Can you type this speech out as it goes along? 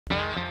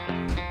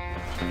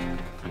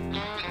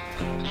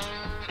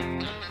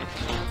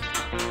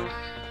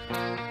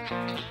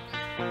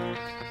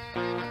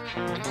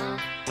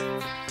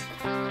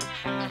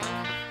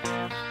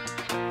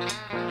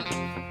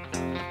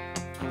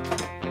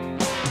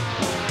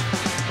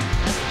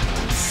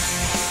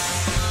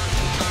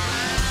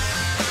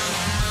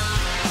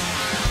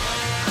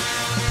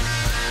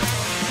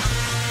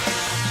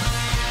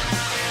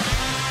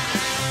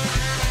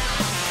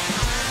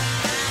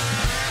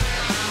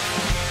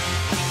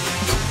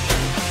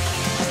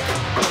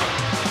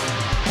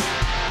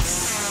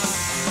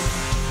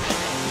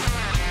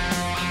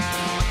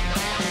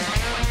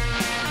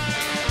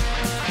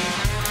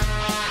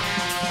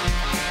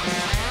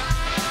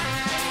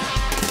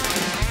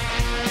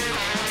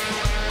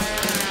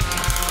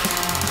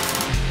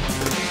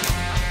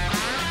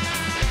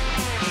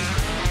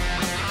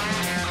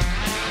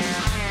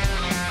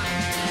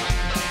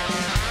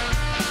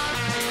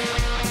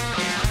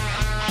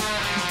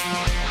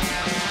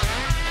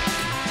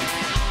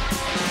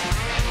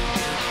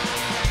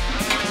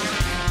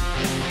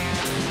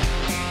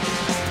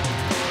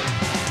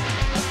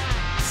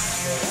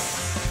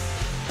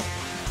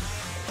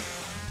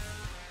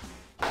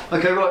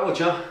Okay, right,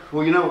 Roger.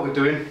 Well, you know what we're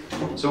doing,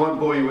 so I won't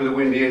bore you with a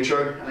windy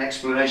intro and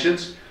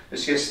explanations.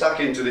 Let's get stuck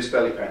into this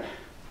belly pan.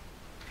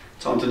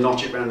 Time to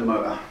notch it around the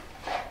motor.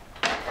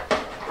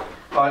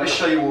 Alright, let's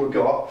show you what we've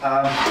got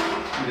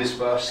with this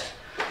first.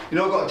 You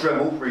know, I got a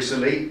Dremel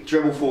recently,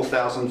 Dremel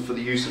 4000 for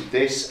the use of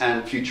this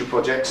and future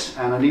projects,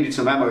 and I needed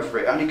some ammo for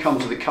it. It only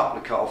comes with a couple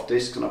of cut-off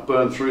discs, and I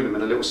burned through them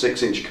in a little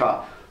 6-inch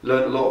cut.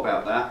 Learned a lot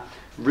about that.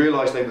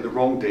 Realised they were the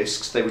wrong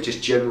discs. They were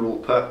just general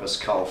purpose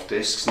cut-off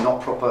discs,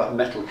 not proper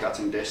metal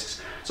cutting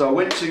discs. So I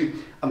went to,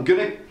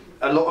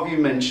 a lot of you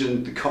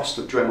mentioned the cost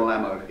of Dremel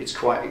ammo. It's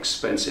quite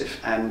expensive,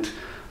 and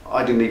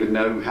I didn't even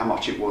know how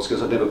much it was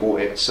because I'd never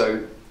bought it.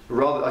 So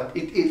rather,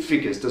 it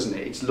figures, doesn't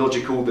it? It's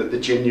logical that the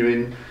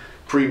genuine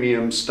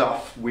premium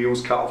stuff,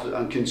 wheels, cut off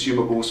and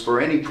consumables for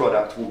any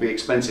product will be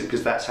expensive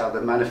because that's how the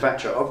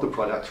manufacturer of the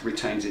product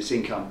retains its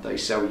income. They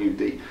sell you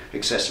the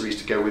accessories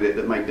to go with it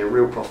that make their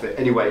real profit.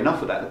 Anyway,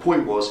 enough of that. The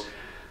point was,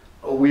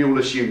 we all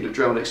assumed that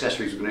Dremel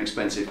accessories were going to be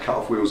expensive, cut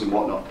off wheels and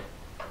whatnot.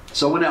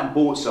 So I went out and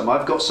bought some.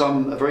 I've got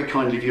some, a very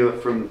kindly viewer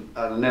from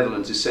the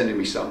Netherlands is sending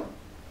me some,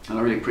 and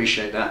I really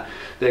appreciate that.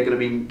 They're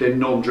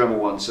non-Dremel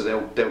ones, so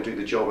they'll do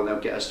the job and they'll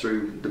get us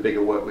through the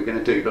bigger work we're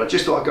going to do. But I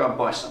just thought I'd go and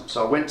buy some.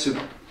 So I went to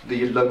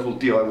the local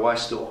DIY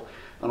store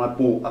and I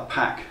bought a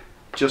pack,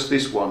 just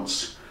this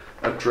once,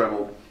 of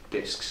Dremel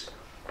discs.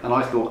 And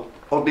I thought,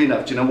 oddly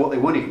enough, do you know what, they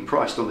weren't even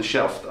priced on the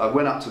shelf. I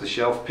went up to the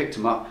shelf, picked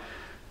them up,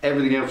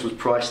 everything else was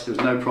priced, there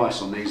was no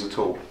price on these at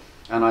all.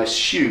 And I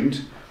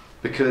assumed,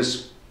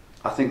 because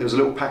I think there was a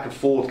little pack of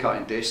forward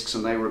cutting discs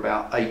and they were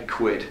about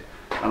 £8,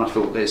 and I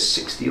thought there's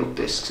 60 odd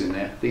discs in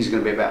there, these are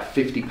going to be about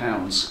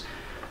 £50,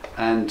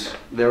 and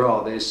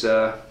there's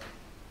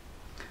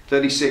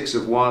 36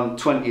 of one,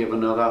 20 of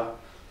another,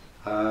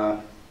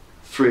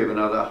 3 of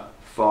another,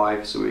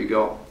 5, so we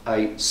got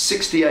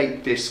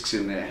 68 discs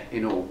in there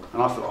in all.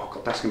 And I thought, oh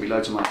god, that's going to be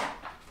loads of money,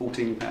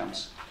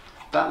 £14.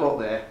 That lot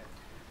there,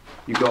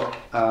 you've got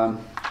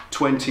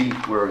 20,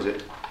 where is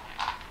it?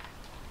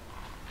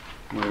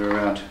 We're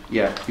around,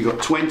 yeah, you've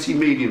got 20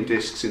 medium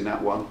discs in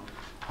that one,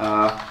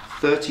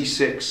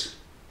 36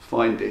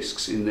 fine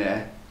discs in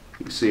there,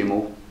 you can see them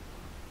all,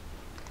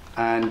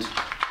 and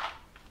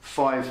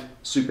 5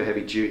 super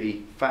heavy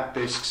duty fat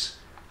discs,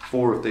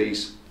 4 of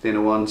these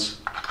thinner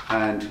ones,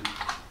 and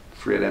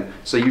 3 of them.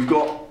 So you've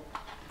got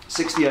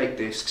 68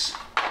 discs,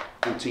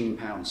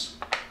 £14.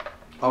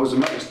 I was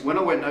amazed. When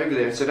I went over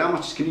there, I said, how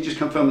much, can you just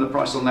confirm the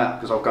price on that?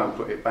 Because I'll go and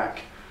put it back,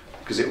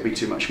 because it'll be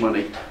too much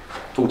money.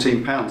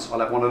 £14, I'll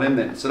have one of them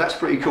then. So that's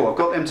pretty cool. I've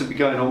got them to be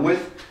going on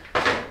with.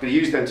 I'm going to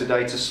use them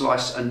today to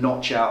slice and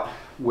notch out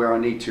where I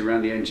need to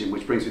around the engine,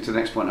 which brings me to the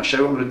next point. I'll show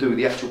you what I'm going to do with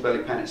the actual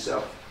belly pan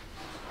itself.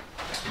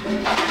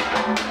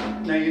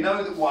 Now you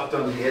know that what I've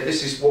done here,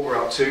 this is what we're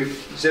up to,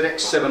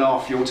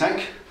 ZX7R fuel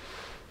tank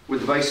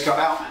with the base cut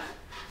out,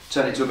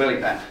 turn it to a belly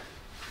pan.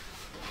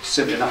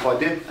 Simple enough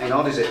idea, ain't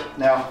hard is it?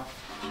 Now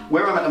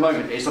where I'm at the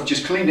moment is I've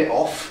just cleaned it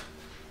off,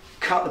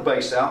 cut the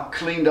base out,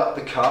 cleaned up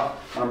the cut,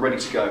 and I'm ready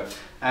to go.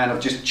 And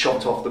I've just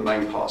chopped off the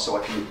main part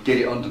so I can get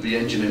it under the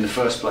engine in the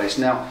first place.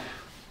 Now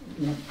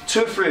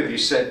 2 or 3 of you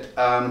said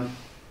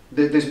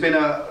there's been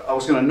I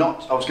was going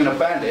to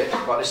band it.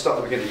 Right, let's start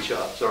at the beginning, shut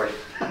up, sorry.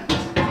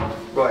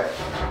 Right,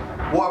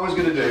 what I was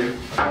going to do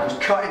was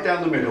cut it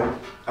down the middle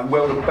and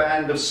weld a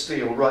band of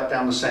steel right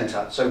down the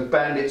centre. So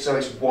band it so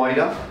it's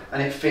wider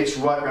and it fits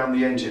right around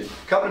the engine.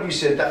 A couple of you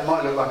said that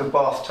might look like a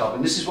bathtub,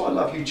 and this is why I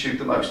love YouTube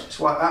the most. It's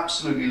why I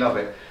absolutely love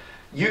it.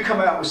 You come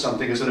out with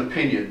something as an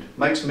opinion,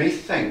 makes me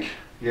think,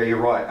 yeah,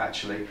 you're right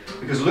actually,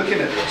 because looking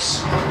at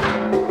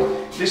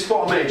this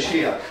bottom edge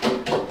here,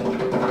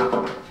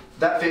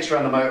 that fits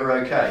around the motor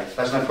okay.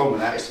 There's no problem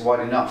with that, it's wide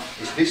enough.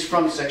 It's this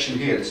front section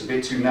here that's a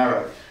bit too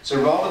narrow.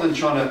 So rather than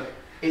trying to,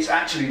 it's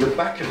actually the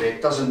back of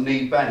it doesn't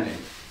need banding.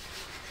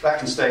 That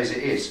can stay as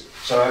it is.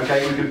 So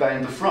okay, we could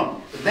band the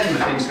front, but then the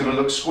thing's going to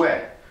look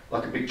square,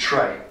 like a big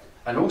tray.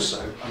 And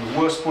also, and the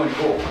worst point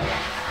of all,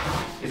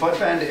 if I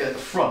band it at the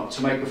front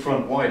to make the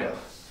front wider,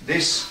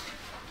 this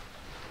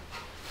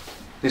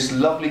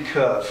lovely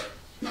curve,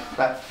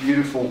 that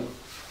beautiful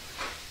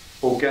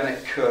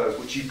organic curve,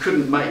 which you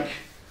couldn't make,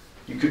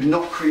 you could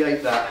not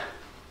create that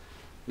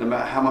no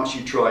matter how much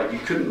you tried, you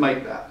couldn't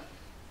make that.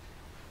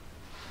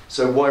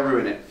 So why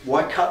ruin it?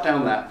 Why cut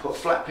down that, put a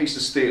flat piece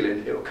of steel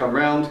in, it will come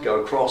round,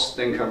 go across,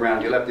 then come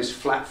round, you'll have this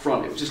flat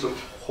front, it will just look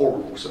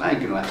horrible, so that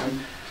ain't going to happen.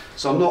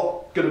 So I'm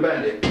not going to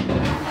band it.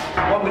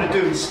 What I'm going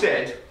to do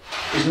instead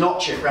is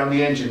notch it around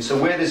the engine, so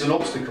where there's an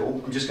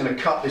obstacle, I'm just going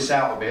to cut this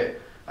out a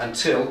bit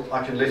until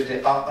I can lift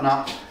it up and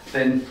up,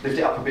 then lift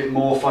it up a bit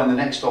more, find the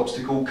next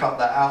obstacle, cut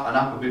that out and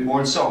up a bit more,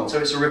 and so on. So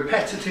it's a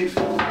repetitive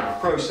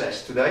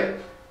process today.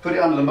 Put it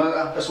under the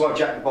motor, that's why I've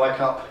jacked the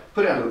bike up,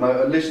 put it under the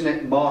motor, listen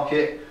it, mark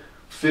it,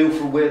 feel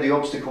for where the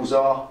obstacles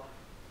are,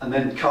 and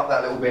then cut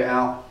that little bit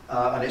out,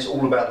 and it's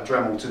all about the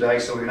Dremel today,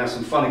 so we're going to have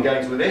some fun and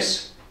games with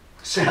this.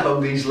 See how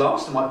long these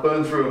last, I might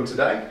burn through them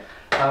today.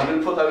 I'm going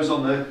to put those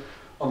on the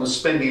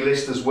spendy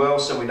list as well,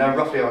 so we know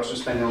roughly how much we're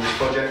spending on this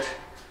project.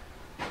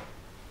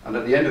 And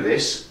at the end of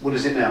this, what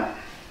is it now?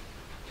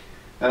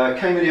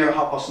 Came in here at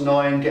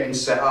 9:30 getting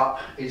set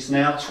up. It's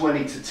now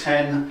 20 to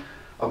 10.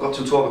 I've got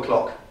till 12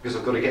 o'clock because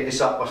I've got to get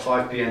this up by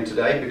 5 PM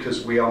today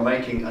because we are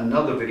making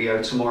another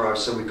video tomorrow,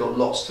 so we've got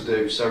lots to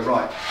do. So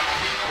right,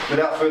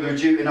 without further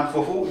ado, enough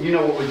waffle, you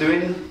know what we're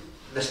doing,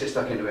 let's get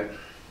stuck into it.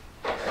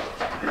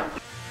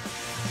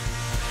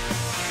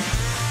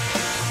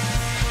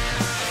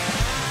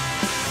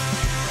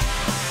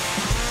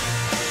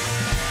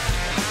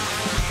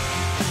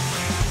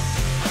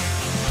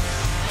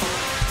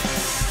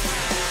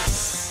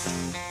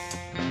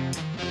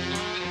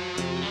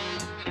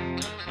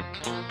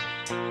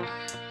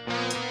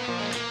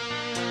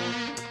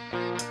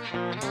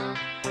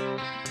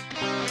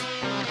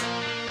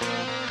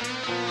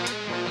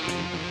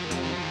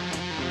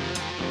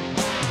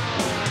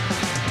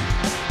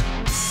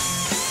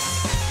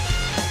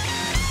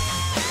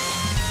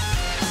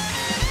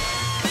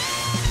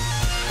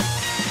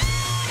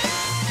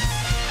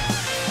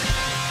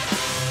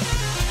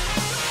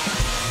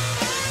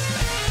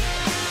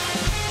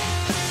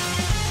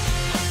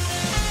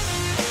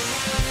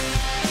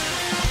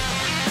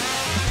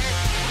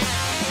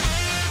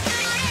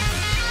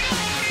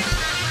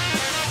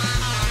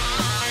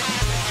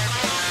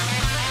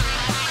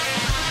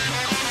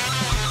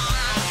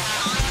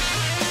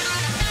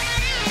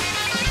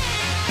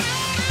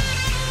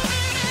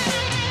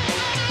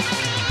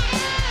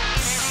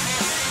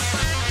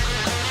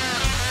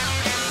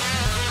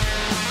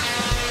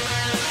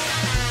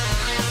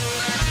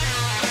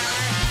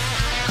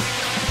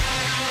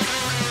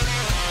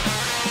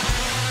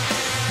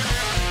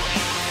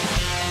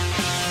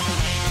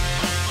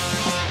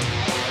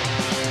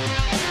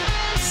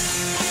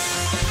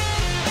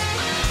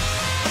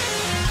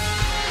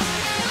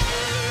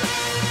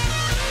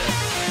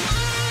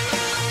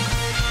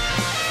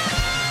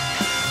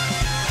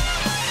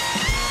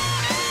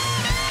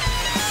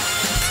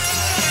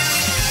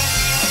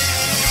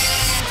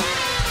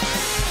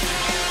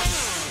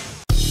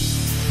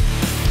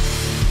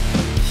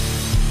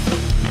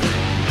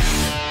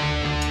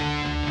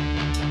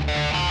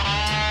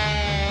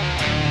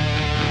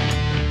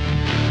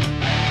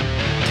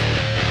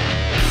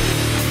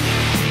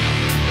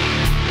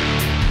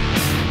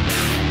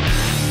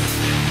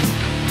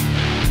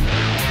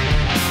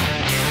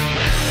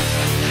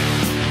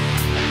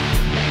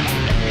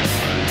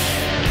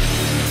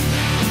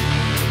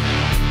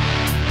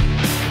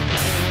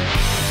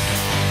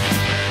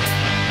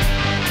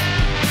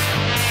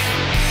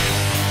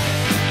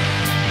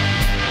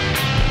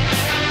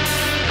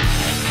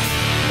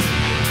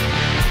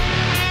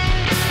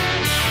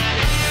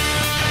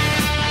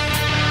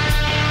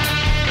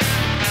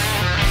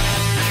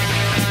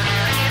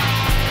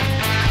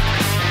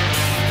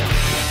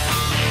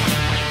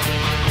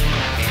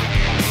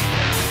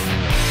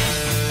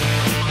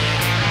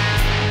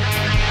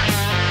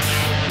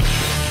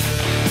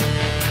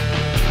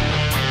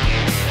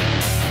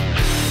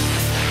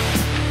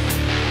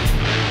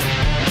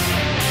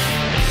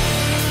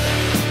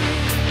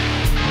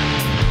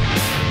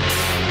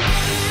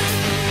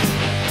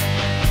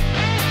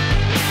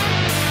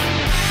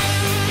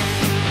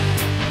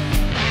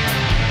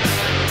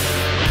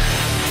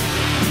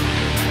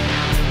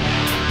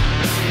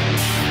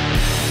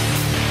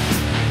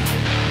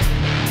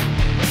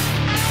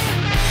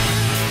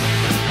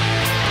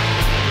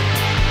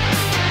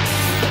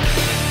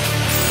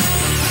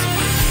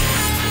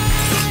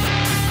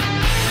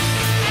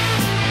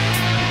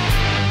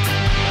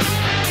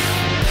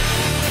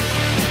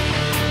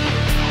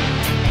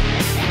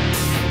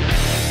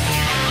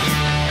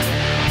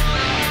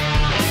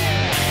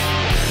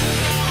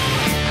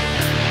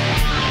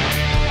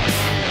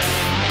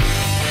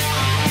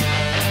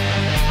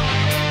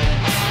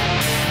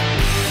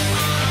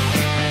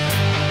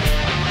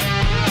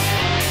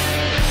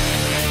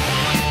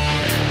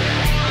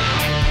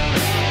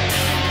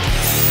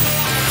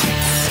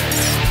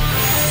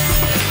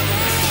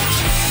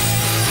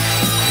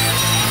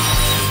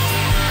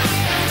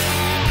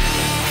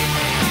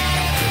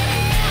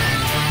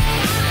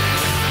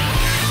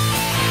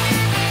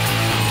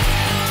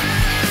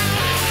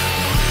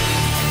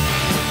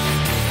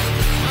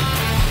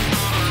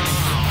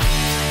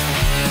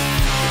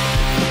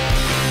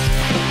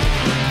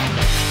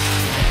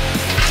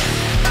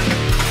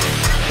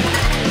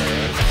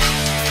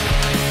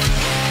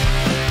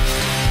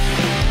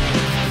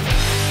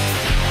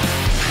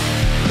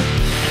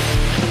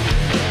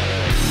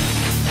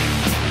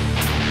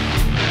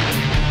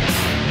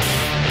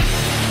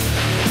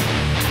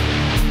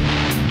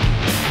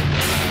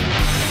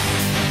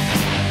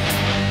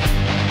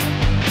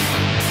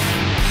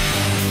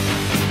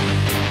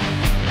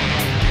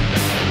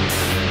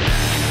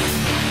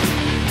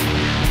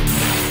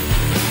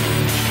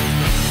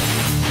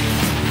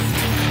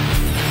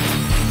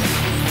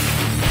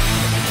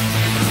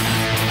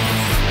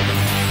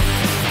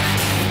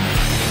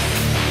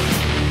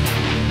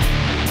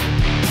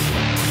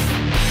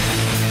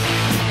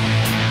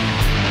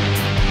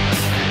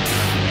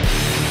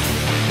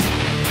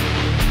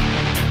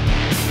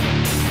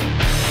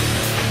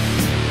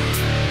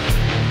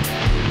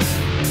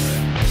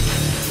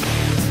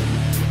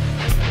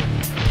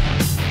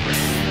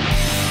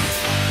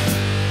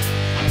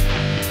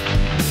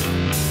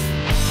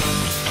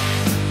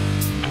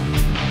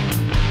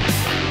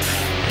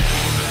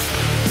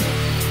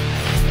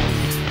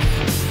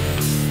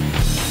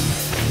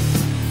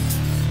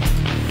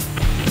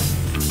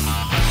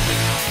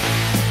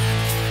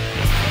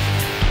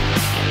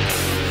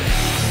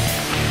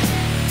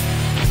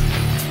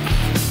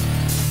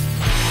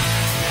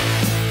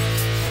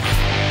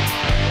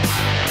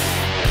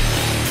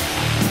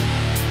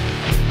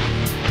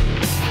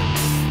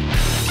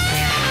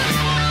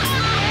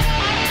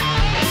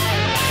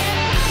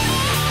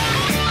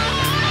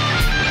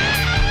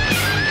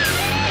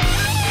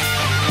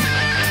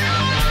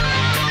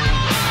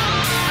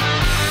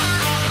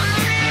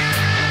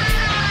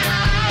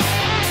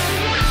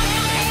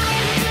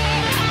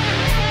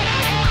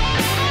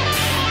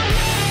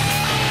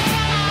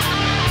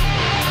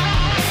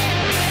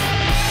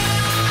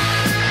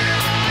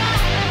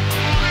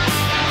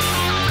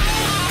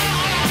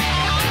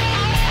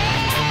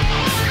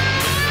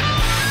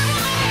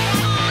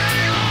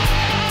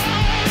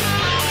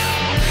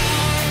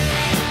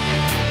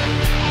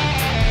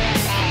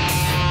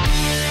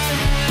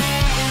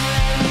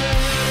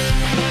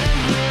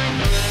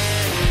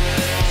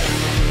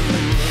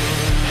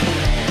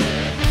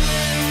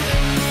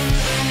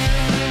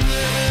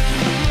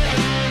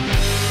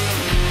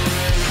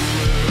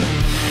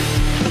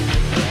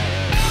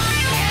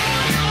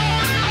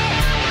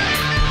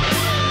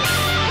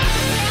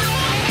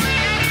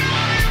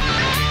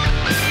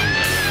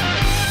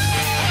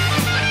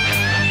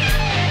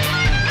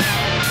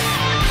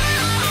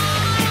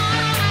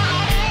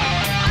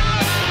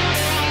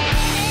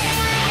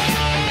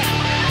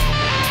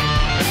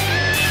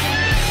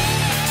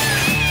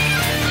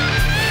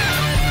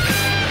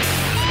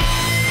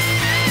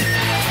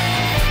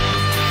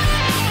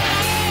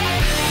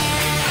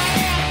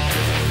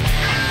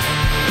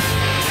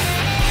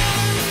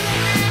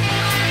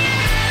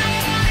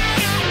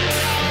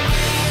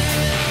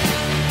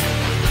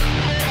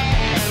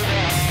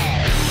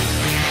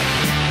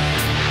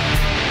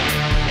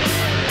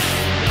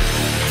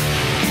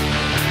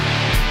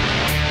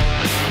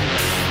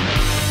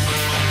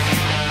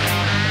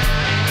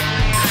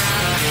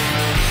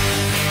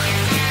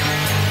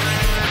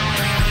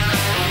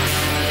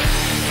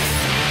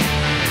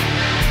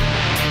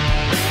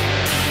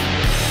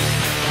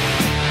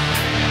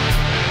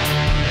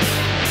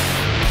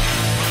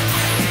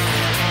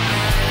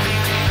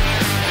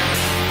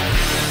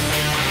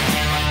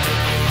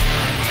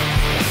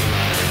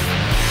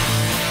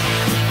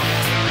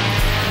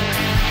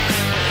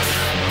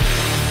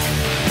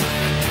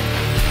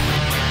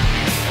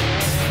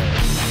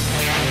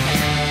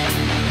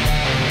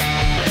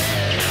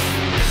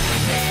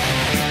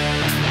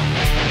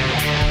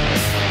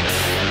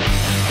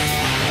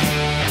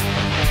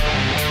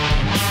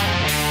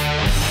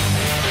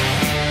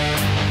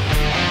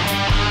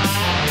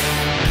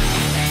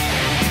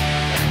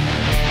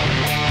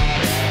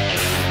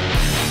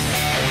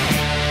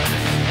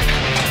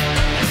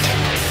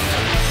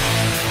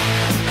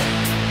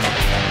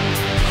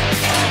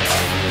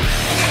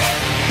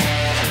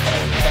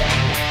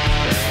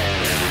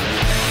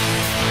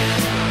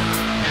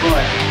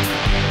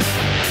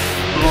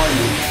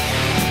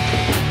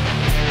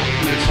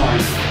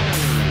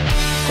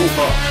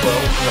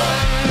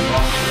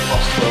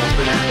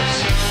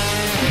 canvas.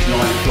 It's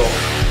 9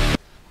 o'clock,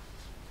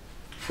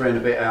 3 and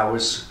a bit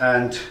hours,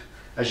 and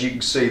as you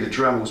can see the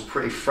Dremel's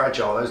pretty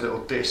fragile. Those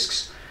little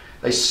discs,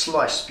 they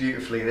slice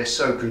beautifully, they're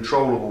so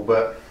controllable,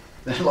 but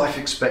the life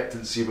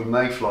expectancy of a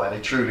mayfly,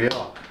 they truly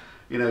are.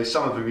 You know,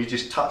 some of them you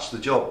just touch the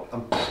job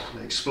and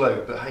they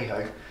explode, but hey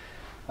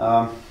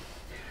ho.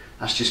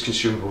 That's just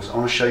consumables. I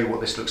want to show you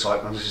what this looks like.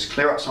 I'm going to just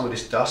clear up some of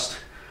this dust,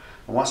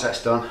 and once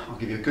that's done I'll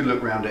give you a good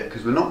look around it,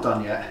 because we're not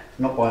done yet,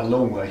 not by a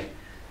long way,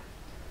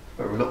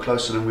 but we're a lot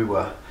closer than we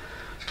were.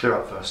 Let's clear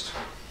up first.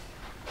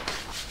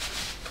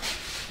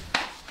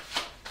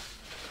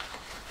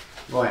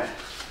 Right.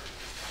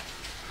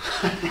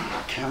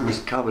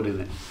 Camera's covered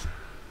in it.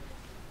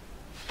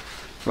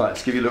 Right,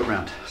 let's give you a look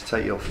around. Let's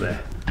take you off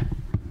there.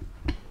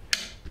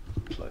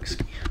 Plugs.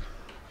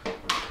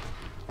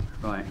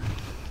 Right.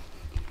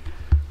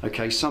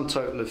 Okay, sum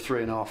total of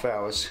 3.5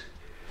 hours.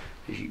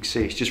 As you can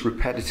see, it's just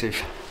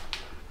repetitive.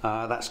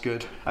 That's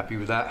good, happy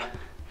with that.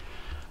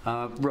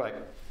 Right,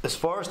 as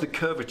far as the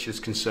curvature is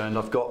concerned,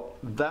 I've got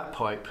that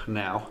pipe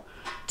now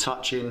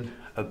touching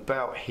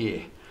about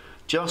here.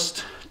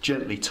 Just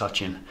gently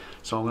touching.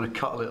 So I'm going to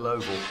cut a little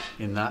oval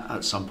in that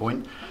at some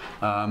point,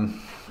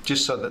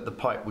 just so that the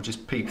pipe will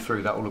just peek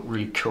through. That will look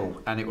really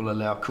cool, and it will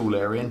allow cool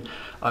air in.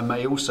 I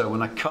may also,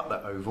 when I cut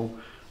that oval,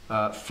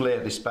 flare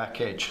this back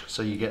edge,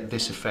 so you get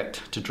this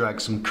effect to drag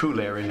some cool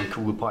air in and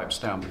cool the pipes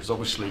down, because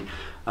obviously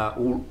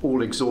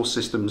all exhaust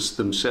systems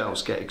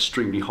themselves get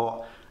extremely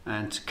hot,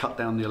 and to cut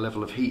down the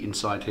level of heat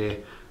inside here,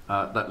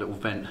 that little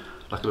vent,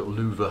 like a little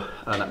louver,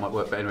 that might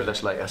work, but anyway,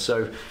 that's later.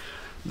 So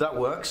that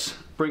works.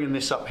 Bringing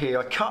this up here,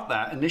 I cut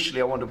that. Initially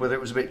I wondered whether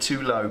it was a bit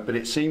too low, but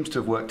it seems to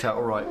have worked out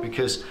all right,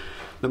 because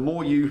the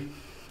more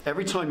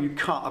every time you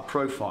cut a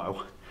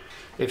profile,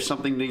 if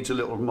something needs a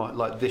little,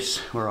 like this,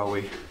 where are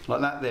we?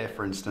 Like that there,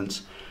 for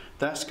instance,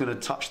 that's going to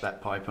touch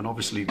that pipe, and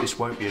obviously this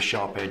won't be a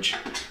sharp edge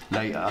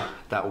later.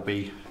 That will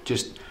be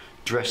just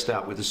dressed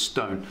out with a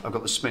stone. I've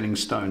got the spinning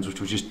stones which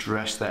will just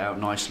dress that out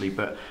nicely,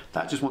 but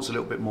that just wants a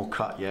little bit more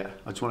cut yet.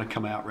 I just want to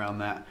come out around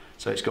that,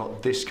 so it's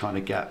got this kind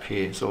of gap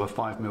here, so a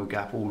 5mm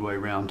gap all the way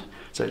around,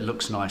 so it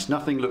looks nice.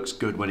 Nothing looks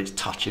good when it's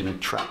touching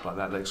and trapped like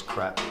that. It looks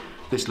crap.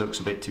 This looks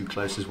a bit too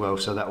close as well,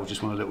 so that will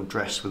just want a little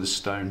dress with a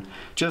stone.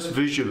 Just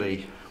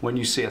visually, when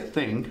you see a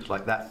thing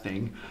like that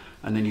thing,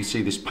 and then you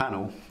see this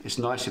panel, it's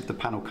nice if the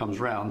panel comes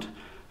round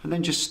and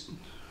then just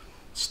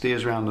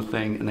steers around the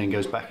thing and then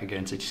goes back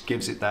again, so it just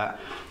gives it that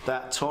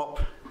top.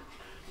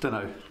 Don't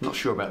know, not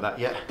sure about that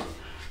yet,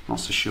 not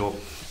so sure.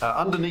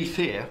 Underneath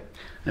here,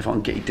 if I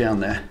can get you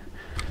down there,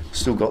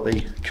 still got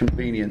the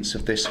convenience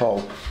of this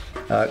hole.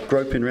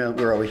 Groping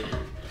around, where are we?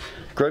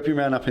 Groping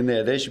around up in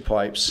there, there's your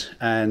pipes,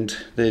 and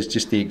there's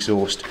just the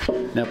exhaust.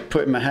 Now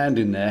putting my hand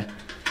in there,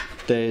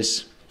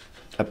 there's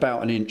about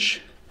 1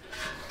 inch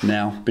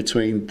now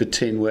between the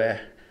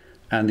tinware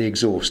and the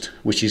exhaust,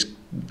 which is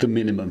the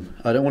minimum.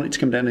 I don't want it to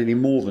come down any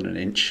more than 1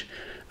 inch,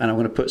 and I'm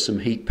going to put some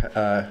heat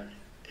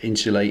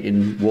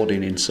insulating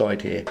wadding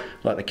inside here,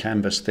 like the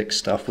canvas thick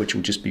stuff, which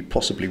will just be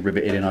possibly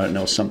riveted in, I don't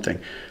know, something,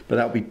 but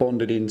that'll be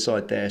bonded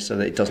inside there so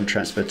that it doesn't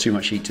transfer too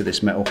much heat to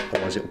this metal,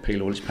 otherwise it will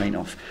peel all its paint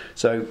off.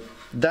 So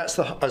that's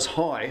as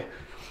high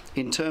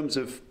in terms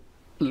of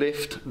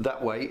lift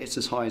that way. It's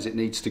as high as it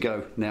needs to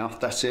go now.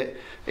 That's it.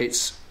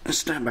 Let's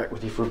stand back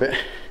with you for a bit.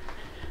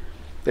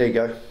 There you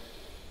go.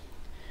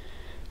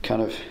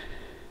 Kind of, you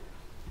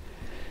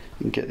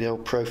can get the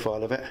old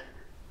profile of it.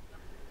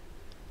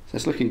 So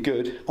it's looking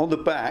good. On the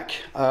back,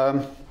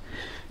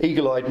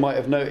 eagle-eyed might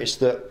have noticed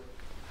that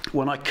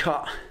when I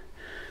cut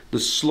the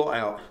slot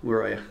out,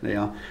 where are you? There you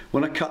are.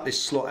 When I cut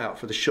this slot out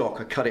for the shock,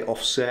 I cut it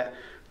offset.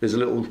 There's a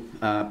little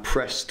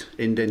pressed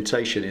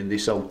indentation in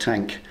this old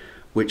tank,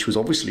 which was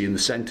obviously in the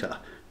centre,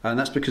 and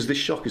that's because this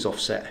shock is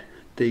offset.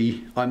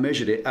 I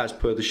measured it as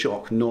per the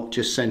shock, not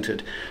just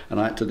centred, and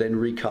I had to then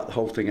recut the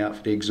whole thing out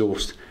for the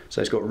exhaust, so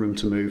it's got room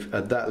to move.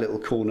 At that little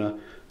corner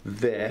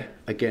there,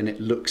 again, it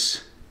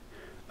looks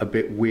a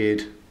bit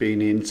weird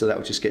being in, so that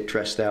would just get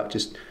dressed out.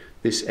 Just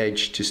this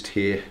edge just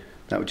here,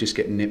 that would just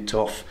get nipped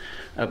off.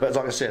 But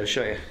like I said, I'll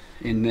show you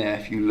in there.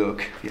 If you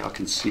look, yeah, I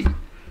can see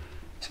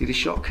the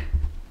shock.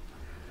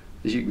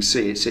 As you can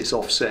see, it sits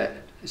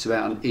offset. It's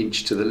about 1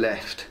 inch to the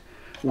left,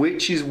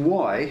 which is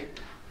why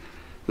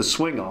the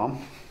swing arm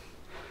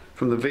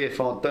from the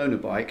VFR donor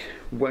bike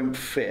won't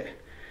fit,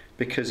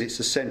 because it's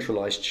a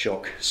centralised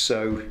shock.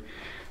 So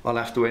I'll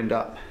have to end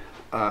up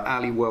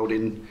alley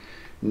welding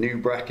new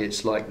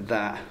brackets like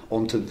that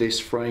onto this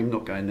frame.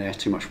 Not going there,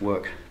 too much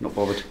work, not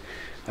bothered.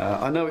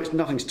 I know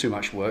nothing's too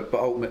much work,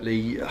 but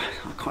ultimately I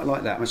quite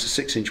like that. It's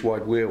a 6-inch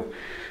wide wheel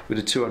with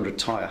a 200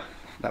 tyre.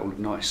 That would look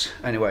nice.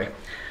 Anyway,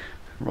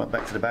 right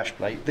back to the bash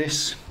plate.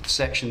 This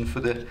section for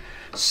the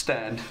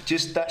stand,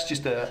 that's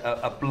just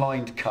a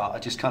blind cut. I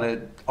just kind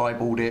of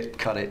eyeballed it,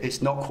 cut it.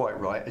 It's not quite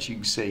right, as you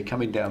can see,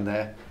 coming down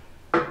there.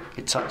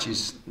 It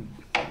touches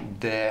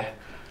there,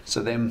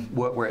 so then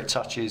work where it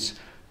touches,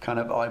 kind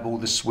of eyeball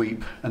the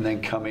sweep, and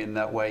then come in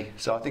that way.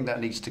 So I think that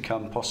needs to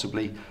come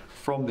possibly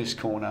from this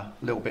corner,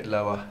 a little bit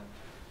lower,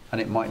 and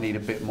it might need a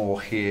bit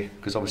more here,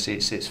 because obviously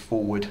it sits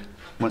forward.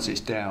 Once it's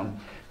down,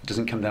 It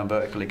doesn't come down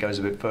vertically, it goes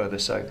a bit further,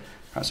 so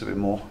perhaps a bit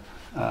more.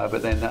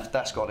 But then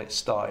that's got it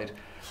started.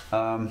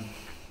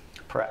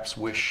 Perhaps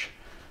wish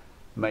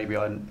maybe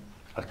I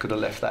could have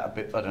left that a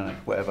bit, I don't know,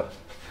 whatever.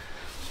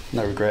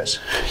 No regrets.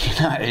 You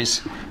know how it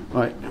is.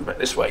 Right, back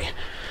this way.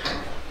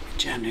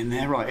 Jammed in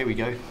there, right, here we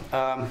go.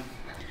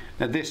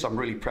 Now this I'm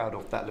really proud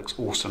of, that looks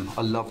awesome.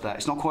 I love that.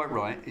 It's not quite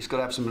right, it's got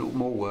to have some little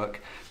more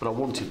work, but I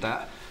wanted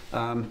that.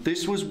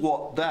 This was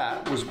what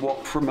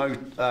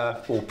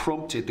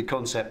prompted the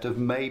concept of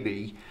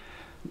maybe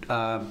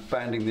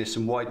banding this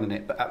and widening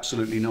it, but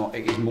absolutely not.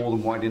 It is more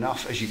than wide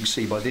enough, as you can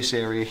see by this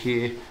area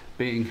here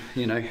being,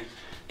 you know,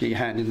 get your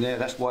hand in there,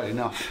 that's wide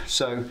enough.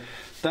 So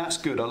that's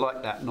good, I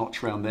like that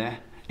notch around there.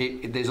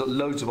 There's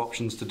loads of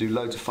options to do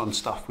loads of fun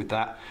stuff with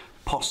that,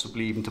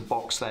 possibly even to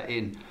box that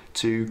in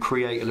to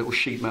create a little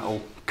sheet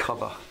metal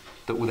cover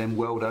that will then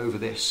weld over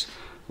this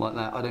like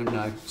that. I don't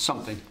know,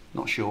 something,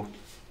 not sure,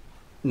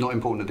 not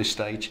important at this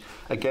stage.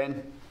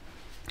 Again,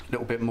 a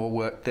little bit more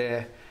work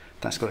there,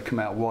 that's got to come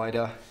out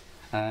wider,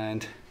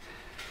 and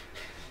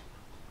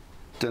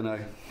don't know,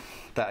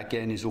 that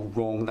again is all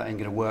wrong, that ain't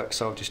going to work,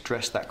 so I'll just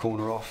dress that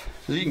corner off.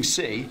 As you can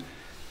see,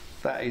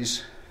 that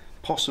is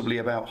possibly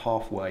about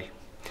halfway.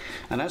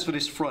 And as for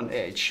this front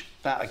edge,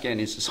 that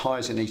again is as high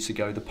as it needs to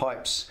go. The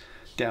pipes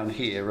down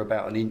here are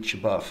about 1 inch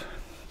above,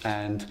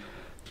 and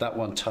that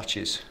one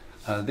touches.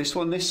 This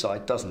one this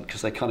side doesn't,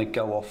 because they kind of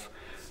go off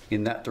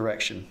in that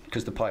direction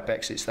because the pipe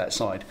exits that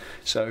side.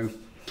 So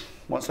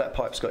once that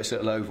pipe's got its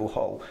little oval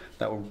hole,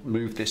 that will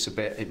move this a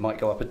bit. It might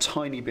go up a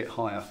tiny bit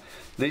higher.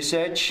 This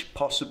edge,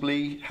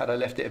 possibly, had I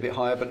left it a bit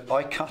higher, but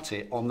I cut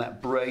it on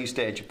that brazed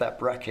edge of that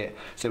bracket.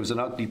 So there was an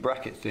ugly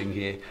bracket thing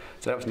here,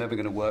 so that was never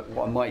going to work.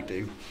 What I might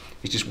do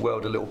is just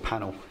weld a little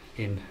panel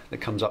in that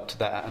comes up to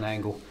that at an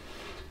angle,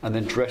 and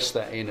then dress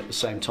that in at the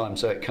same time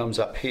so it comes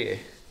up here,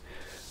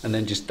 and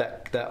then just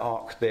that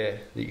arc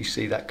there that you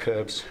see, that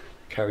curves,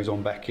 carries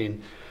on back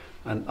in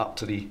and up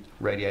to the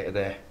radiator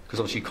there, because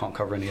obviously you can't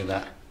cover any of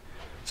that.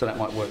 So that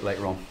might work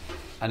later on.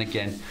 And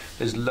again,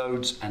 there's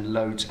loads and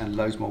loads and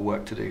loads more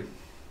work to do.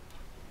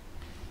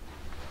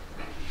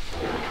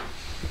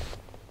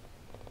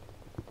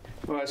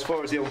 Well, as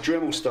far as the old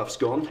Dremel stuff's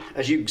gone,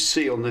 as you can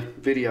see on the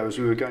video as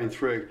we were going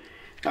through,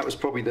 that was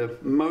probably the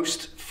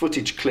most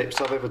footage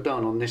clips I've ever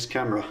done on this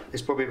camera.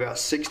 There's probably about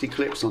 60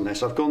 clips on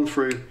this. I've gone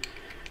through,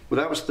 well,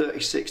 that was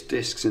 36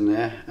 discs in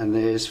there, and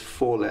there's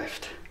 4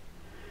 left.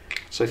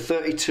 So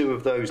 32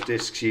 of those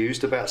discs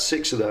used, about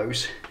 6 of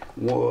those,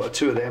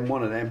 2 of them,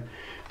 1 of them,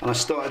 and I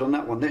started on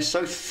that one. They're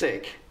so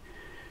thick,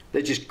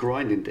 they're just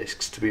grinding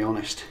discs, to be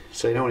honest,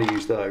 so you don't want to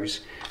use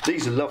those.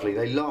 These are lovely,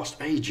 they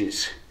last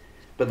ages,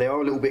 but they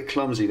are a little bit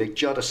clumsy, they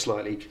judder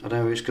slightly. I don't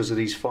know if it's because of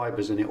these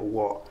fibres in it or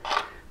what,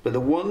 but the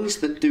ones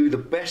that do the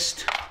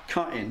best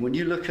cutting, when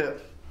you look at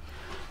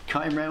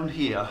cutting round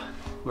here,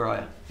 where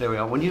are you? There we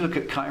are. When you look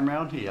at cutting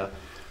round here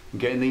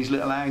and getting these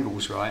little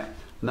angles right,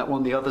 and that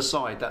one the other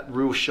side, that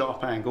real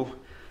sharp angle,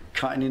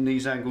 cutting in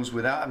these angles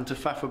without having to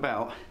faff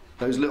about,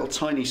 those little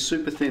tiny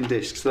super thin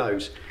discs,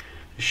 those,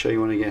 I'll show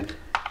you one again.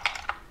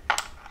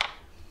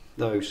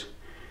 Those,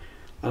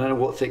 I don't know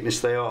what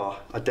thickness they are,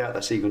 I doubt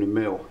that's even a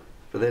mil,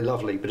 but they're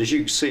lovely. But as you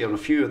can see on a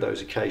few of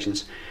those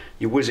occasions,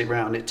 you whiz it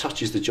round, it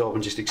touches the job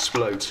and just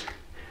explodes,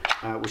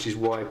 which is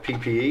why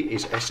PPE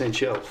is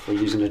essential for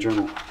using a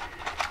Dremel.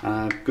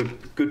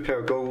 Good pair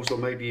of goggles, or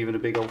maybe even a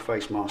big old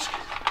face mask.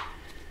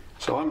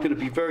 So I'm going to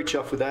be very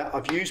chuffed with that.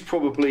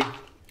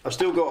 I've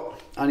still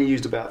got, only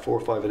used about 4 or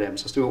 5 of them,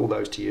 so I still got all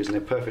those to use, and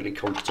they're perfectly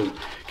competent,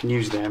 can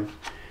use them.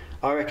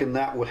 I reckon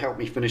that will help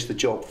me finish the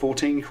job.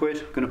 14 quid,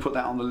 I'm going to put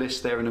that on the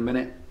list there in a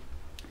minute.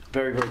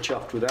 Very, very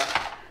chuffed with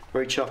that.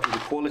 Very chuffed with the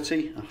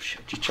quality. Oh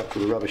shit, just chucked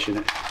all the rubbish in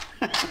it.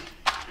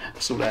 I'll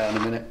sort that out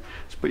in a minute.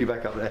 Let's put you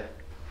back up there.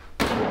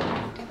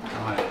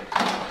 Right,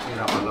 get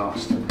up my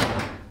last.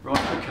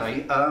 Right,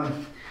 okay.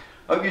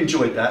 Hope you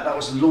enjoyed that. That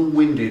was a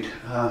long-winded,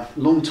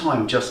 long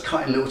time just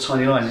cutting little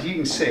tiny lines. As you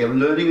can see, I'm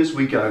learning as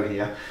we go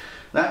here.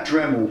 That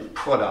Dremel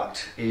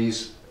product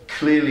is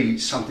clearly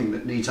something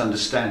that needs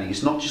understanding.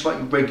 It's not just like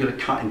your regular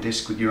cutting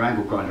disc with your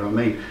angle grinder. I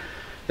mean,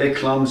 they're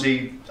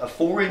clumsy. A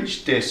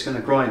 4-inch disc and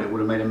a grinder would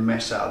have made a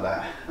mess out of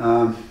that.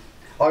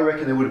 I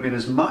reckon there would have been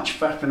as much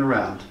faffing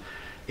around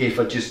if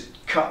I just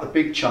cut the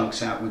big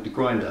chunks out with the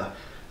grinder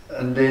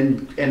and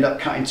then end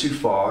up cutting too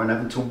far and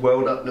having to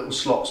weld up little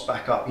slots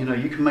back up. You know,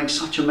 you can make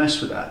such a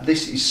mess with that.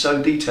 This is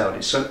so detailed,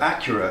 it's so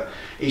accurate,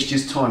 it's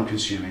just time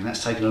consuming.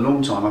 That's taken a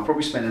long time. I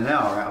probably spent an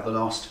hour out of the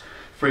last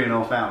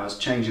 3.5 hours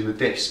changing the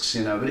discs,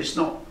 you know, but it's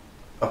not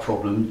a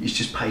problem, it's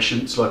just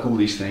patience, like all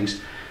these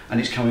things, and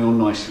it's coming on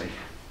nicely.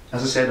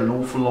 As I said, an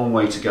awful long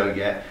way to go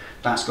yet.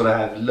 That's got to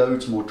have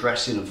loads more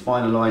dressing and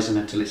finalising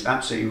until it's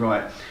absolutely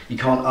right. You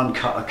can't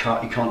uncut a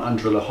cut, you can't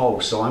undrill a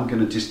hole, so I'm going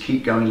to just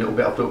keep going a little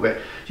bit up, a little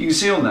bit. You can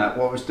see on that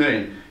what I was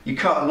doing. You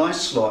cut a nice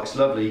slot, it's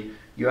lovely,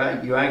 you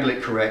angle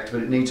it correct,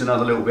 but it needs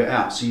another little bit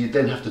out, so you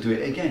then have to do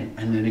it again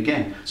and then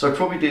again. So I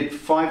probably did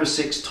 5 or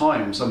 6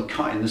 times I'm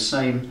cutting the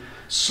same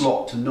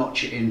slot to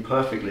notch it in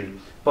perfectly.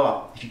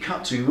 But if you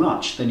cut too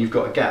much, then you've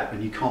got a gap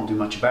and you can't do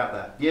much about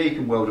that. Yeah, you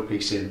can weld a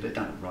piece in, but it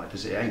don't look right,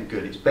 does it? It ain't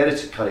good. It's better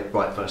to cut it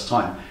right first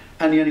time.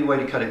 And the only way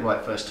to cut it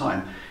right first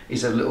time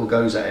is have little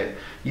goes at it.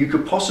 You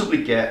could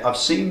possibly get, I've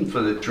seen for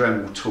the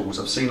Dremel tools,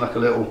 I've seen like a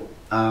little,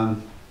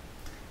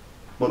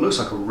 what looks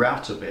like a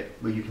router bit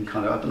where you can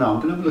kind of, I don't know, I'm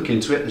going to have a look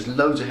into it. There's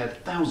loads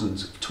ahead,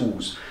 thousands of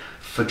tools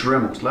for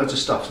Dremels, loads of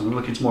stuff, so I'm going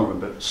to look into more of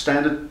them. But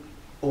standard,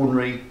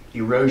 ordinary,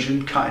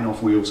 erosion, cutting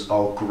off wheels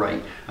are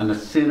great. And the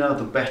thinner,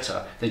 the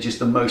better. They're just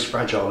the most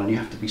fragile and you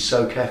have to be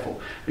so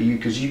careful. But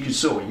because you can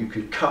saw, you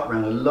could cut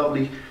around a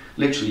lovely,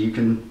 literally you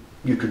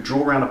could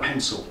draw around a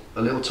pencil,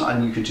 a little time,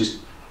 and you could just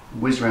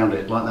whiz around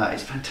it like that.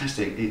 It's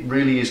fantastic. It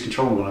really is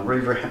controllable. I'm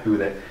very, very happy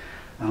with it.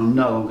 And I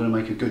know I'm going to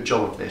make a good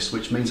job of this,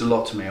 which means a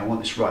lot to me. I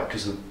want this right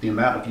because of the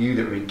amount of you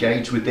that are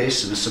engaged with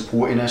this and are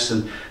supporting us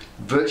and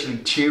virtually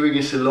cheering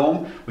us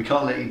along. We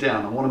can't let you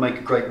down. I want to make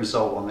a great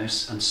result on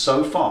this. And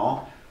so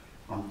far,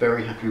 I'm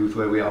very happy with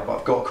where we are, but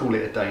I've got to call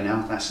it a day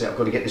now. That's it. I've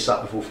got to get this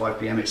up before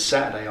 5 PM. It's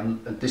Saturday.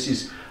 This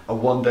is a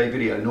one-day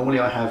video. Normally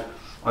I have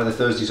either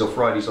Thursdays or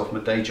Fridays off my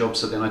day job,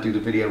 so then I do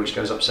the video which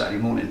goes up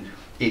Saturday morning.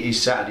 It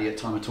is Saturday at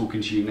time of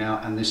talking to you now,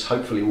 and this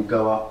hopefully will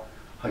go up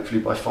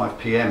hopefully by 5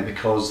 PM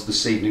because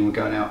this evening we're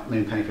going out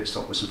in Penny Pit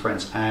Stop with some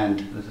friends, and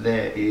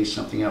there is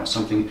something else,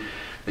 something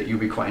that you'll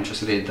be quite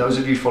interested in. Those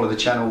of you who follow the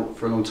channel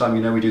for a long time,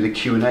 you know we do the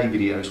Q&A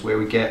videos where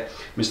we get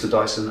Mr.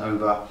 Dyson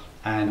over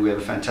and we have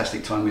a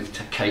fantastic time with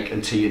cake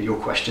and tea and your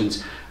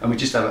questions, and we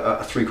just have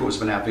a 3/4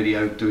 of an hour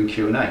video doing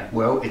Q&A.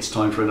 Well, it's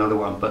time for another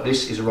one, but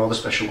this is a rather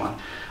special one.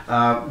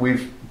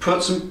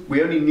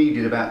 We only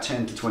needed about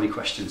 10 to 20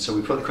 questions, so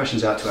we put the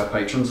questions out to our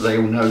patrons. They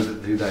all know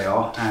who they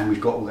are, and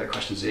we've got all their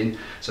questions in,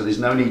 so there's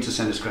no need to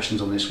send us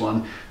questions on this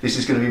one. This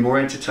is going to be more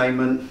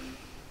entertainment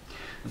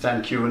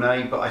than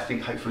Q&A, but I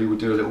think hopefully we'll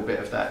do a little bit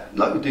of that,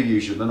 like we do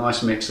usually, a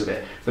nice mix of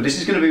it. But this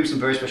is going to be with some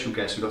very special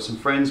guests. We've got some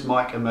friends,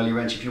 Mike and Melly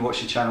Rench. If you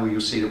watch the channel,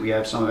 you'll see that we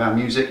have some of our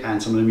music,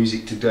 and some of the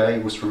music today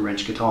was from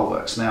Rench Guitar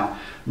Works. Now,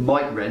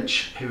 Mike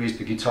Rench, who is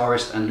the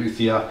guitarist and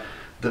luthier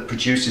that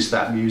produces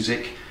that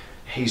music,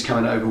 he's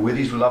coming over with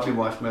his lovely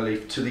wife Melly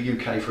to the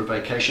UK for a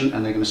vacation,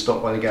 and they're going to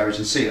stop by the garage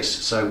and see us.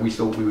 So we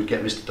thought we would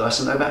get Mr.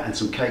 Dyson over and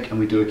some cake, and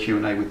we do a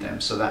Q&A with them.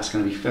 So that's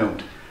going to be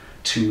filmed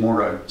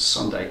tomorrow,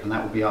 Sunday, and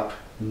that will be up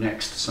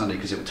next Sunday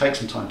because it will take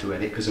some time to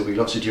edit because there'll be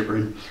lots of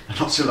gibbering and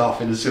lots of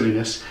laughing and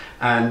silliness,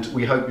 and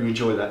we hope you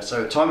enjoy that.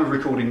 So at time of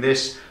recording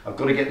this, I've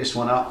got to get this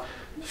one up.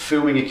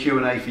 Filming a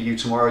Q&A for you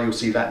tomorrow. You'll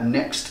see that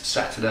next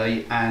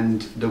Saturday,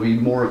 and there'll be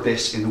more of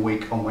this in the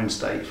week on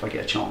Wednesday if I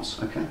get a chance.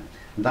 Okay,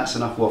 and that's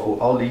enough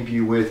waffle. I'll leave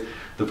you with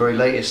the very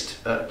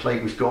latest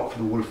plate we've got for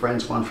the Wall of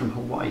Friends, one from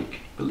Hawaii. Can you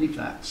believe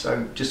that?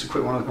 So just a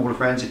quick one on the Wall of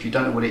Friends. If you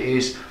don't know what it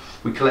is,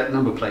 we collect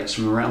number plates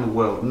from around the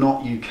world,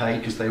 not UK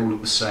because they all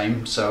look the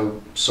same,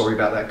 so sorry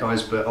about that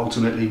guys, but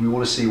ultimately we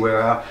want to see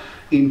where our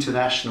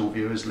international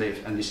viewers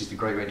live, and this is the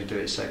great way to do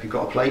it. So if you've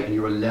got a plate and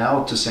you're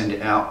allowed to send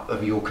it out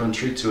of your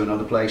country to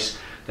another place,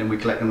 then we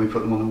collect them, we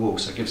put them on the wall.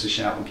 So give us a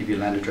shout, we'll give you a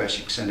land address,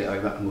 you can send it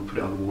over and we'll put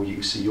it on the wall, you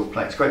can see your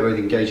plate. It's a great way of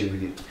engaging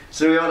with you.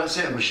 So there we are, that's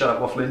it, I'm going to shut up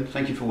waffling.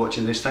 Thank you for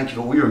watching this, thank you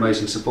for all your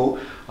amazing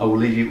support. I will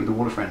leave you with the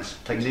Wall of Friends.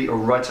 Take it easy, or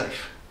ride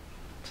safe.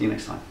 See you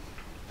next time.